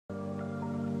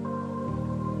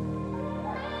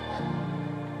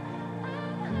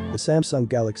The Samsung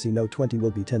Galaxy Note 20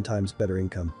 will be 10 times better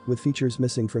income, with features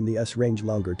missing from the S range.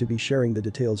 Longer to be sharing the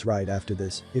details right after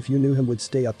this. If you knew him would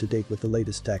stay up to date with the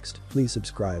latest text, please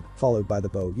subscribe, followed by the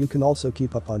bow. You can also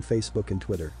keep up on Facebook and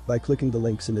Twitter by clicking the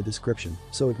links in the description.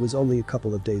 So it was only a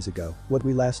couple of days ago what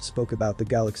we last spoke about the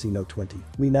Galaxy Note 20.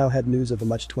 We now had news of a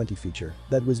much 20 feature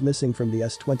that was missing from the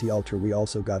S20 Ultra. We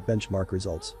also got benchmark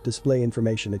results, display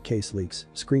information at case leaks,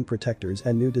 screen protectors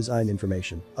and new design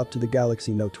information up to the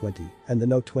Galaxy Note 20 and the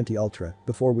Note 20 Ultra.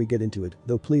 Before we get into it,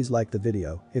 though, please like the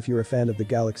video if you're a fan of the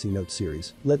Galaxy Note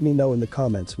series. Let me know in the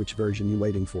comments which version you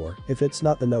waiting for. If it's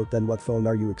not the Note, then what phone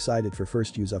are you excited for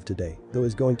first use of today? Though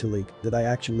is going to leak that I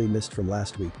actually missed from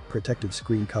last week. Protective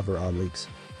screen cover on leaks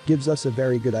gives us a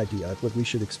very good idea of what we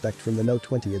should expect from the Note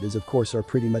 20. It is of course our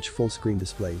pretty much full screen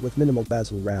display with minimal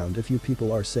bezel round. A few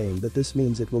people are saying that this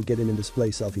means it will get in display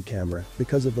selfie camera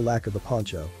because of the lack of a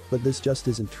poncho, but this just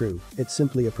isn't true. It's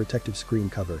simply a protective screen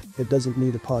cover. It doesn't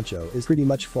need a poncho. It pretty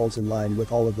much falls in line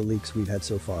with all of the leaks we've had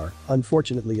so far.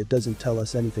 Unfortunately, it doesn't tell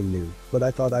us anything new, but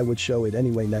I thought I would show it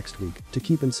anyway next week to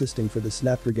keep insisting for the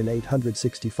Snapdragon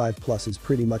 865 Plus is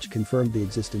pretty much confirmed the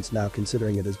existence now,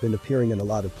 considering it has been appearing in a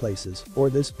lot of places. Or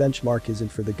this benchmark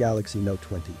isn't for the Galaxy Note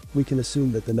 20. We can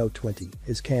assume that the Note 20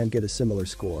 can get a similar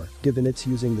score, given it's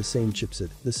using the same chipset.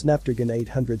 The Snapdragon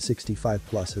 865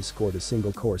 Plus has scored a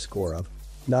single core score of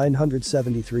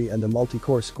 973 and a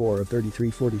multi-core score of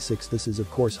 3346. This is of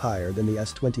course higher than the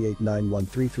S28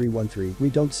 913313. We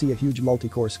don't see a huge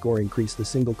multi-core score increase. The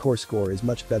single core score is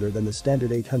much better than the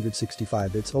standard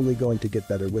 865. It's only going to get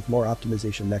better with more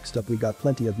optimization. Next up, we got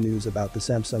plenty of news about the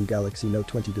Samsung Galaxy Note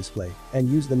 20 display. And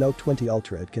use the Note 20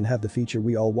 Ultra. It can have the feature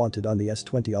we all wanted on the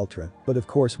S20 Ultra, but of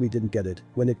course we didn't get it.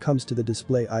 When it comes to the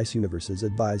display, ICE Universes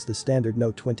advised the standard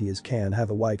Note 20 can have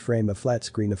a white frame, a flat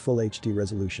screen, a full HD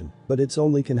resolution, but it's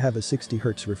only can have a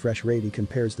 60Hz refresh rate. He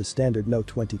compares the standard Note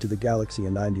 20 to the Galaxy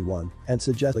A91 and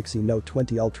suggests Galaxy Note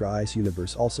 20 Ultra. ICE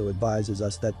Universe also advises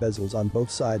us that bezels on both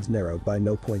sides narrowed by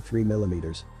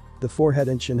 0.3mm. The forehead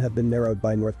and chin have been narrowed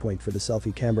by north point for the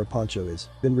selfie camera. Poncho is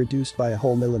been reduced by a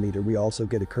whole millimeter. We also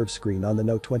get a curved screen on the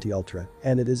Note 20 Ultra,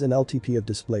 and it is an LTP of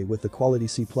display with the quality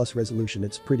C+ resolution.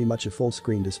 It's pretty much a full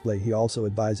screen display. He also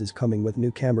advises coming with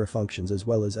new camera functions as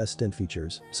well as S-Tint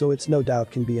features, so it's no doubt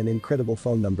can be an incredible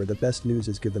phone. Number the best news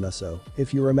is given us. So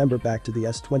if you remember back to the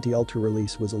S20 Ultra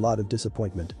release was a lot of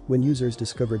disappointment when users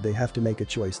discovered they have to make a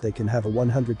choice. They can have a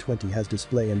 120Hz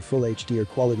display and full HD or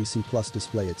quality C+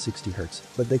 display at 60Hz,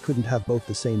 but they couldn't have both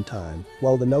the same time.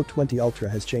 While the Note 20 Ultra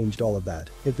has changed all of that.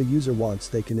 If the user wants,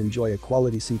 they can enjoy a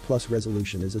quality C+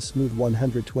 resolution as a smooth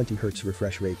 120Hz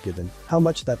refresh rate. Given how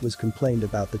much that was complained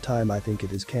about the time, I think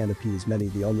it can appease many.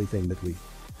 The only thing that we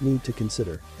need to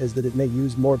consider is that it may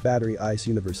use more battery. ICE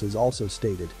Universe has also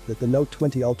stated that the Note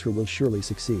 20 Ultra will surely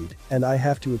succeed, and I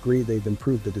have to agree. They've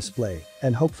improved the display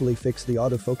and hopefully fix the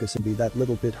autofocus and be that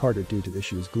little bit harder due to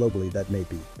issues globally that may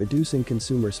be reducing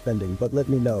consumer spending. But let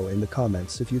me know in the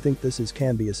comments if you think this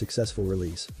can be a successful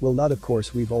release. Well, not of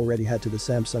course. We've already had to the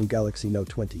Samsung Galaxy Note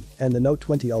 20 and the Note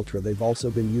 20 Ultra. They've also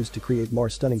been used to create more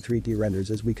stunning 3D renders,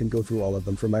 as we can go through all of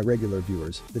them for my regular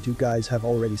viewers. That you guys have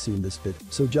already seen this bit,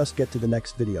 so just get to the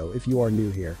next video if you are new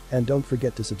here, and don't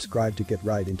forget to subscribe to get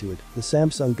right into it. The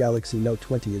Samsung Galaxy Note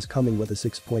 20 is coming with a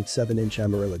 6.7-inch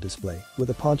AMOLED display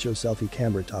with a poncho selfie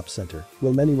camera top center.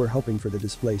 Well, many were hoping for the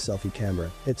display selfie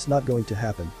camera. It's not going to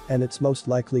happen, and it's most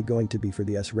likely going to be for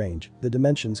the S range. The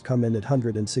dimensions come in at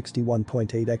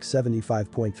 161.8 x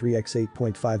 75.3 x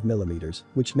 8.5mm,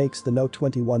 which makes the Note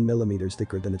 21mm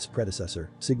thicker than its predecessor,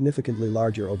 significantly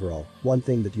larger overall. One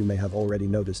thing that you may have already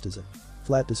noticed is a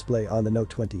flat display on the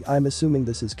Note 20. I'm assuming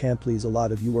this can please a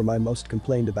lot of you. Were my most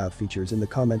complained about features in the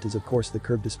comment is of course the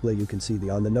curved display. You can see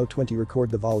on the Note 20 record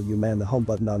the volume and the home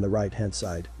button on the right hand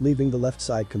side, leaving the left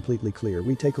side completely clear.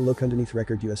 We take a look underneath.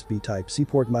 Record USB Type-C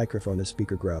port, microphone, a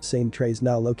speaker grab. Same trays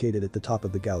now located at the top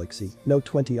of the Galaxy Note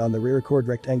 20. On the rear, record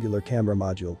rectangular camera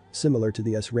module, similar to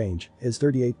the S range, is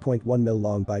 38.1mm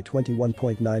long by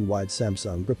 21.9 wide.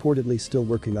 Samsung reportedly still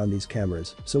working on these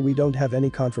cameras, so we don't have any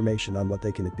confirmation on what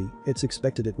they can be. It's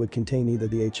expected it would contain either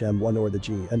the HM1 or the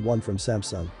GN1 from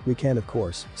Samsung. We can of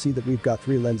course see that we've got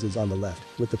 3 lenses on the left,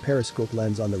 with the periscope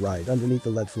lens on the right. Underneath the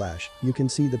LED flash, you can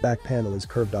see the back panel is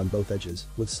curved on both edges,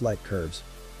 with slight curves.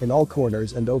 in all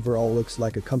corners and overall looks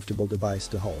like a comfortable device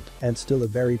to hold. And still a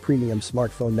very premium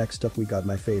smartphone. Next up we got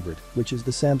my favorite, which is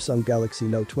the Samsung Galaxy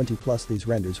Note 20 Plus. These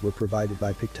renders were provided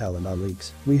by Pictalon on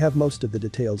leaks. We have most of the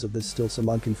details of this, still some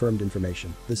unconfirmed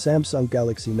information. The Samsung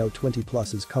Galaxy Note 20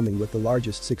 Plus is coming with the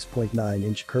largest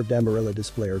 6.9-inch curved AMOLED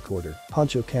display recorder,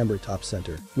 poncho camera top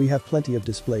center. We have plenty of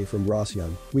display from Ross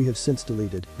Young. We have since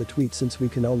deleted the tweet since we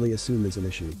can only assume is an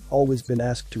issue. Always been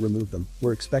asked to remove them.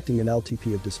 We're expecting an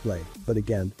LTP of display, but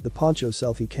again, the poncho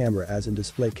selfie camera as in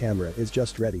display camera is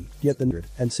just ready. Yet the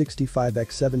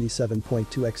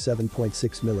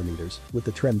 165x77.2x7.6mm with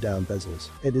the trimmed down bezels.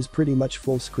 It is pretty much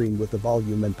full screen with the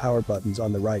volume and power buttons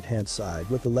on the right hand side,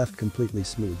 with the left completely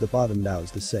smooth. The bottom now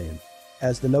is the same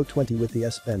as the Note 20 with the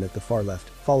S Pen at the far left,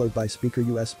 followed by speaker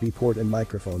USB port and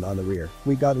microphone on the rear.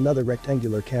 We got another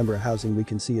rectangular camera housing. We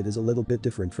can see it is a little bit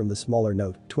different from the smaller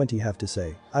Note 20, have to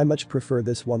say. I much prefer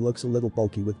this one, looks a little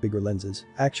bulky with bigger lenses.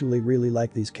 Actually really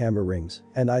like these camera rings,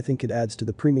 and I think it adds to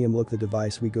the premium look. The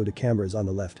device we go to cameras on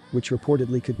the left, which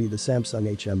reportedly could be the Samsung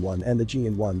HM1 and the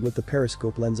GN1 with the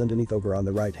periscope lens underneath over on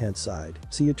the right hand side.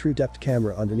 See a true depth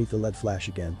camera underneath the LED flash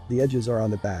again. The edges are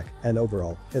on the back, and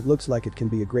overall, it looks like it can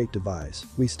be a great device.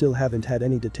 We still haven't had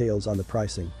any details on the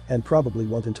pricing, and probably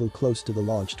won't until close to the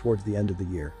launch towards the end of the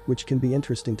year, which can be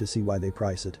interesting to see why they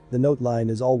price it. The Note line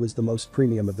is always the most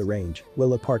premium of the range,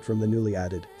 well apart from the newly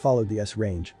added, followed the S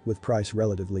range, with price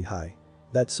relatively high.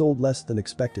 That sold less than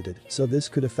expected it, so this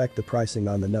could affect the pricing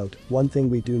on the Note. One thing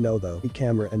we do know though, the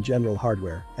camera and general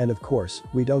hardware, and of course,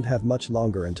 we don't have much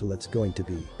longer until it's going to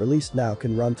be released. Now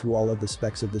can run through all of the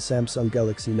specs of the Samsung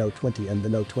Galaxy Note 20 and the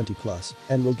Note 20 Plus,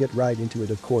 and we'll get right into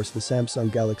it. Of course, the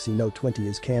Samsung Galaxy Note 20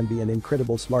 can be an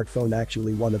incredible smartphone,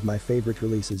 actually one of my favorite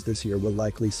releases this year. Will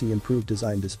likely see improved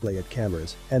design, display at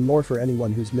cameras, and more. For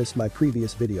anyone who's missed my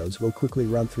previous videos, we'll quickly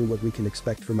run through what we can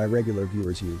expect. For my regular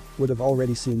viewers, you would have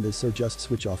already seen this, so just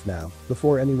switch off now.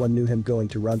 Before anyone knew him, going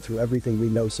to run through everything we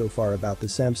know so far about the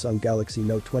Samsung Galaxy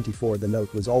Note 24. The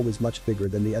Note was always much bigger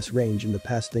than the S range in the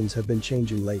past. Things have been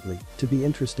changing lately. To be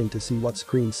interesting to see what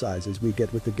screen sizes we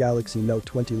get with the Galaxy Note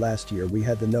 20. Last year we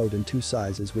had the Note in two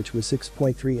sizes, which was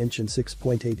 6.3-inch and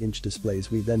 6.8-inch displays.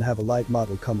 We then have a light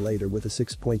model come later with a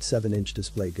 6.7-inch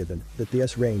display. Given that the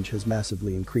S range has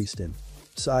massively increased in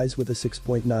size with a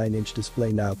 6.9-inch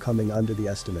display now coming under the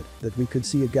estimate that we could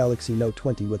see a Galaxy Note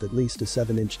 20 with at least a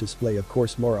 7-inch display. Of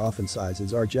course, more often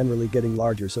sizes are generally getting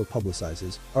larger, so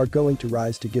publicizes are going to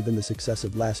rise to given the success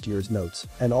of last year's Notes,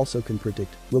 and also can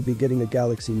predict we'll be getting a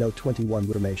Galaxy Note 21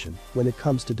 information. When it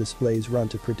comes to displays, run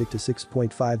to predict a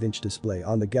 6.5-inch display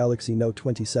on the Galaxy Note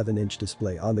 27-inch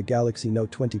display on the Galaxy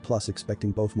Note 20 Plus,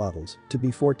 expecting both models to be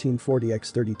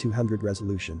 1440x3200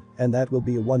 resolution, and that will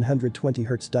be a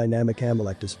 120Hz dynamic AMOLED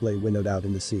display winnowed out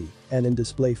in the C and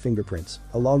in-display fingerprints,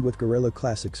 along with Gorilla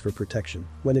Classics for protection.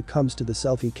 When it comes to the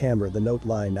selfie camera, the Note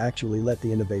line actually let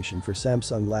the innovation for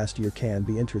Samsung last year. Can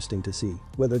be interesting to see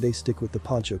whether they stick with the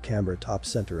poncho camera top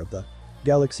center of the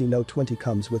Galaxy Note 20.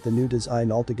 Comes with a new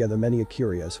design altogether. Many are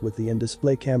curious with the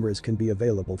in-display cameras can be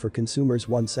available for consumers.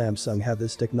 One, Samsung have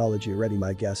this technology already.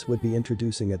 My guess would be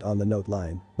introducing it on the Note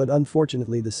line, but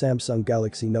unfortunately the Samsung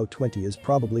Galaxy Note 20 is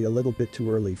probably a little bit too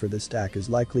early for this stack, as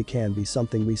likely can be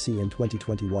something we see in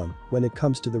 2021. When it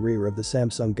comes to the rear of the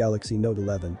Samsung Galaxy Note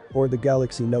 11 or the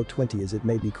Galaxy Note 20, as it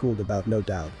may be cooled about, no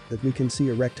doubt that we can see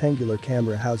a rectangular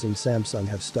camera housing. Samsung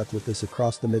have stuck with this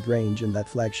across the mid-range in that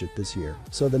flagship this year,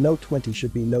 so the Note 20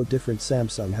 should be no different.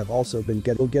 Samsung have also been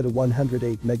will get a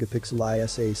 108 megapixel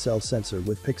ISA cell sensor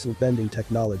with pixel bending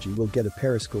technology. We'll get a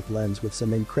periscope lens with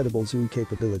some incredible zoom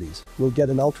capabilities. We'll get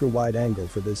an ultra wide angle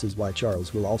for this, is why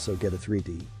Charles will also get a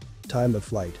 3D time of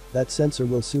flight. That sensor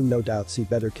will soon no doubt see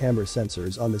better camera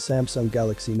sensors on the Samsung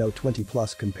Galaxy Note 20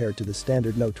 Plus compared to the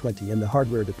standard Note 20. In the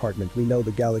hardware department, we know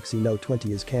the Galaxy Note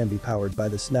 20 can be powered by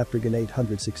the Snapdragon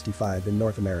 865 in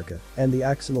North America and the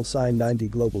Exynos Sign 90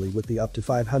 globally, with the up to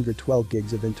 512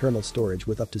 gigs of internal storage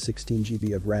with up to 16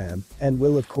 GB of RAM, and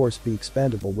will of course be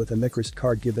expandable with a microSD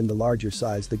card. Given the larger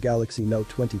size, the Galaxy Note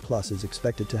 20 Plus is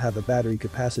expected to have a battery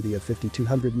capacity of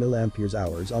 5200 mAh.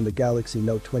 On the Galaxy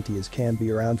Note 20 can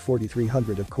be around 4300.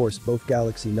 Of course, both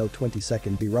Galaxy Note 20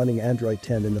 can be running Android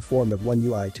 10 in the form of One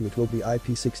UI 2. It will be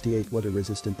IP68 water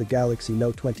resistant. The Galaxy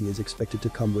Note 20 is expected to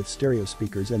come with stereo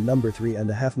speakers and number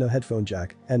 3.5 no headphone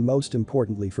jack, and most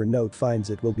importantly for Note finds,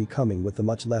 it will be coming with the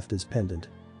much left as pendant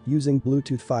using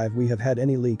Bluetooth 5. We have had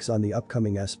any leaks on the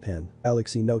upcoming S Pen.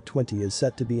 Galaxy Note 20 is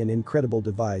set to be an incredible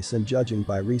device, and judging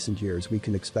by recent years we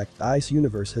can expect. ICE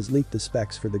Universe has leaked the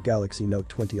specs for the Galaxy Note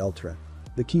 20 Ultra.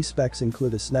 The key specs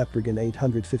include a Snapdragon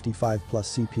 855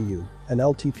 Plus CPU, an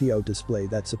LTPO display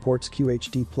that supports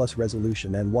QHD Plus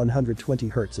resolution and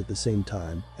 120Hz at the same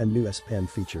time, and new S Pen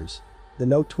features. The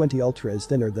Note 20 Ultra is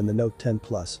thinner than the Note 10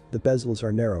 Plus, the bezels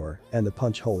are narrower, and the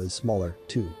punch hole is smaller,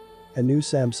 too. A new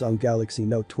Samsung Galaxy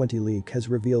Note 20 leak has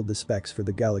revealed the specs for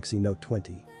the Galaxy Note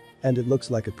 20. And it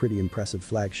looks like a pretty impressive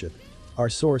flagship. Our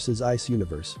source is Ice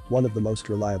Universe, one of the most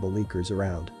reliable leakers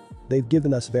around. They've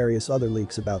given us various other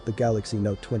leaks about the Galaxy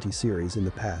Note 20 series in the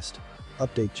past.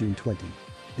 Update June 20.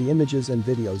 The images and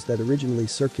videos that originally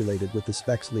circulated with the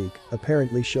specs leak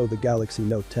apparently show the Galaxy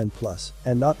Note 10 Plus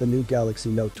and not the new Galaxy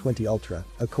Note 20 Ultra,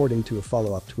 according to a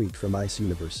follow-up tweet from Ice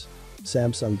Universe.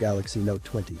 Samsung Galaxy Note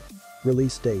 20.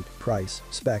 Release date, price,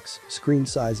 specs, screen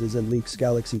sizes and leaks.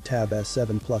 Galaxy Tab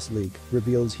S7 Plus leak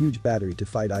reveals huge battery to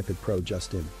fight iPad Pro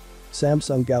just in.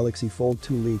 Samsung Galaxy Fold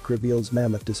 2 leak reveals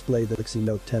mammoth display. The Galaxy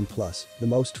Note 10 Plus, the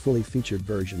most fully featured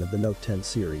version of the Note 10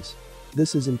 series.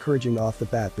 This is encouraging off the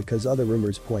bat because other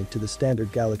rumors point to the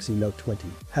standard Galaxy Note 20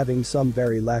 having some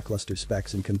very lackluster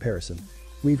specs in comparison.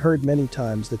 We've heard many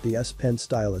times that the S Pen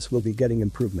stylus will be getting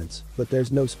improvements, but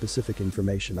there's no specific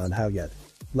information on how yet.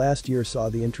 Last year saw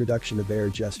the introduction of Air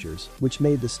Gestures, which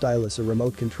made the stylus a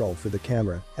remote control for the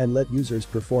camera and let users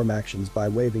perform actions by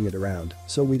waving it around,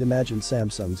 so we'd imagine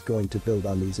Samsung's going to build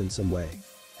on these in some way.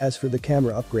 As for the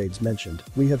camera upgrades mentioned,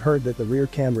 we have heard that the rear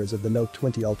cameras of the Note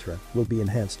 20 Ultra will be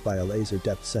enhanced by a laser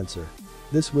depth sensor.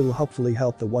 This will hopefully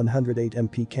help the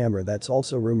 108MP camera that's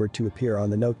also rumored to appear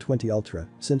on the Note 20 Ultra,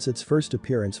 since its first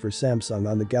appearance for Samsung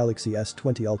on the Galaxy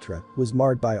S20 Ultra was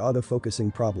marred by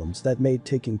autofocusing problems that made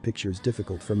taking pictures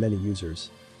difficult for many users.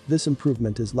 This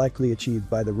improvement is likely achieved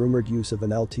by the rumored use of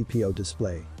an LTPO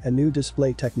display, a new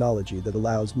display technology that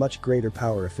allows much greater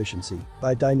power efficiency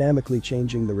by dynamically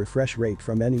changing the refresh rate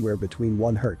from anywhere between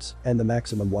 1 Hz and the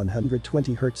maximum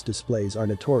 120 Hz. Displays are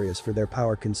notorious for their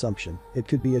power consumption. It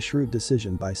could be a shrewd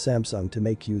decision by Samsung to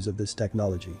make use of this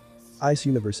technology. Ice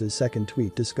Universe's second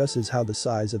tweet discusses how the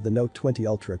size of the Note 20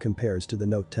 Ultra compares to the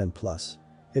Note 10 Plus.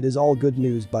 It is all good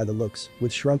news by the looks,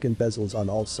 with shrunken bezels on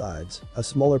all sides, a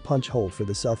smaller punch hole for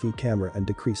the selfie camera and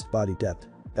decreased body depth.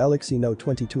 Galaxy Note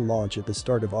 22 launch at the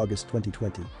start of August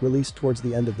 2020, released towards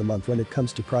the end of the month. When it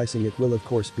comes to pricing, it will of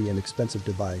course be an expensive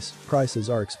device. Prices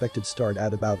are expected to start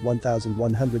at about $1,100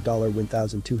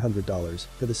 $1,200,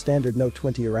 for the standard Note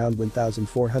 20 around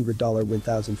 $1,400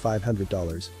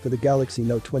 $1,500, for the Galaxy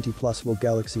Note 20 Plus will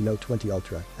Galaxy Note 20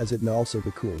 Ultra, as it may also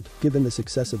be cooled. Given the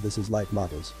success of this as light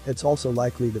models, it's also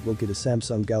likely that we'll get a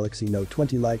Samsung Galaxy Note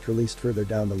 20 Lite released further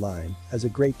down the line, as a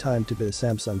great time to be a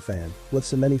Samsung fan, with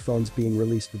so many phones being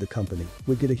released for the company.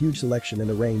 We get a huge selection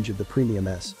and a range of the Premium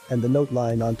S and the Note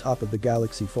line on top of the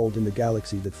Galaxy Fold and the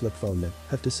Galaxy that flip phone.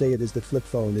 Have to say it is the flip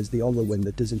phone is the only one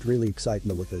that doesn't really excite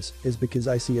me with this, is because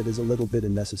I see it as a little bit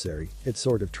unnecessary. It's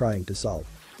sort of trying to solve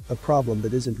a problem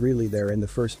that isn't really there in the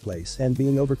first place and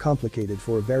being overcomplicated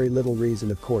for very little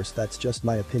reason. Of course, that's just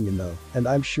my opinion though, and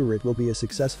I'm sure it will be a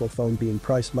successful phone being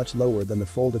priced much lower than the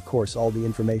Fold. Of course, all the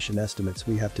information estimates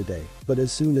we have today, but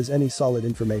as soon as any solid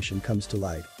information comes to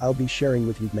light, I'll be sharing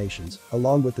with you nations,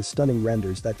 along with the stunning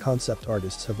renders that concept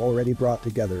artists have already brought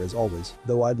together as always,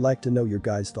 though I'd like to know your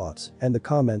guys' thoughts and the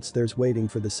comments. There's waiting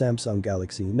for the Samsung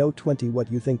Galaxy Note 20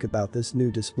 what you think about this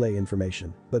new display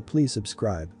information, but please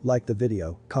subscribe, like the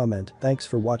video, comment. Thanks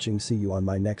for watching. See you on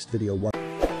my next video.